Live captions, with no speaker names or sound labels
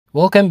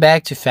Welcome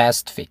back to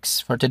Fast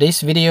Fix. For today's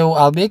video,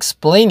 I'll be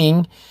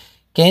explaining,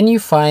 can you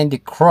find the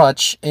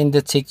crutch in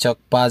the TikTok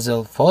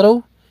puzzle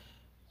photo?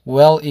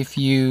 Well, if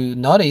you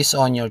notice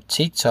on your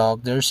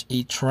TikTok, there's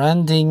a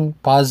trending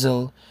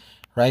puzzle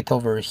right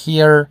over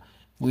here,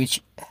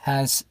 which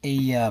has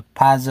a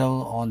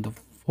puzzle on the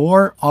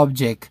four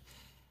object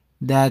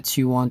that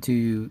you want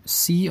to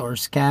see or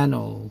scan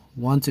or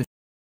want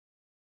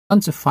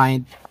to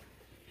find.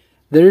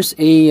 There's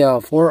a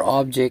four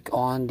object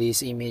on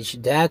this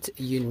image that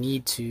you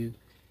need to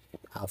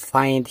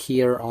find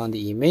here on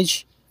the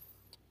image.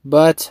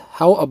 But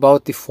how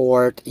about the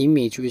fourth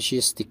image, which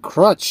is the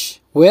crutch?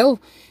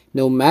 Well,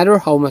 no matter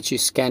how much you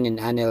scan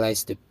and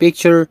analyze the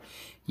picture,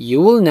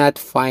 you will not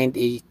find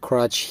a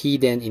crutch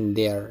hidden in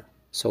there.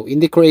 So in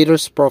the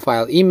creator's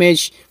profile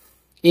image,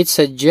 it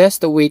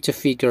suggests a way to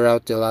figure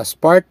out the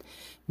last part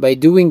by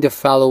doing the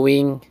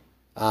following.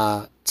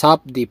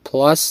 Tap the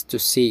plus to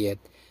see it.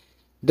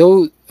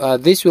 Though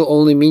this will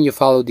only mean you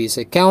follow this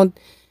account,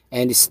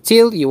 and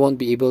still you won't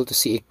be able to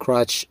see a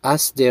crutch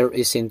as there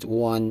isn't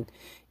one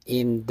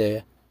in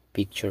the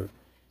picture.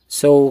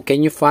 So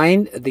can you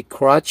find the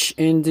crutch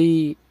in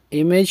the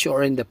image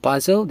or in the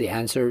puzzle? The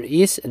answer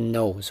is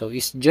no. So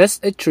it's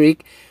just a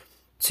trick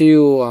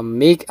to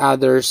make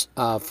others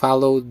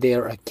follow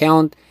their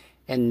account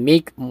and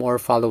make more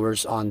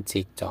followers on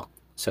TikTok.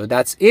 So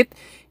that's it.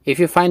 If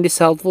you find this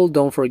helpful,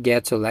 don't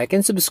forget to like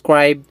and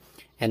subscribe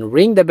and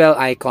ring the bell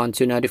icon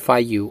to notify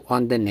you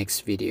on the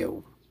next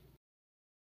video.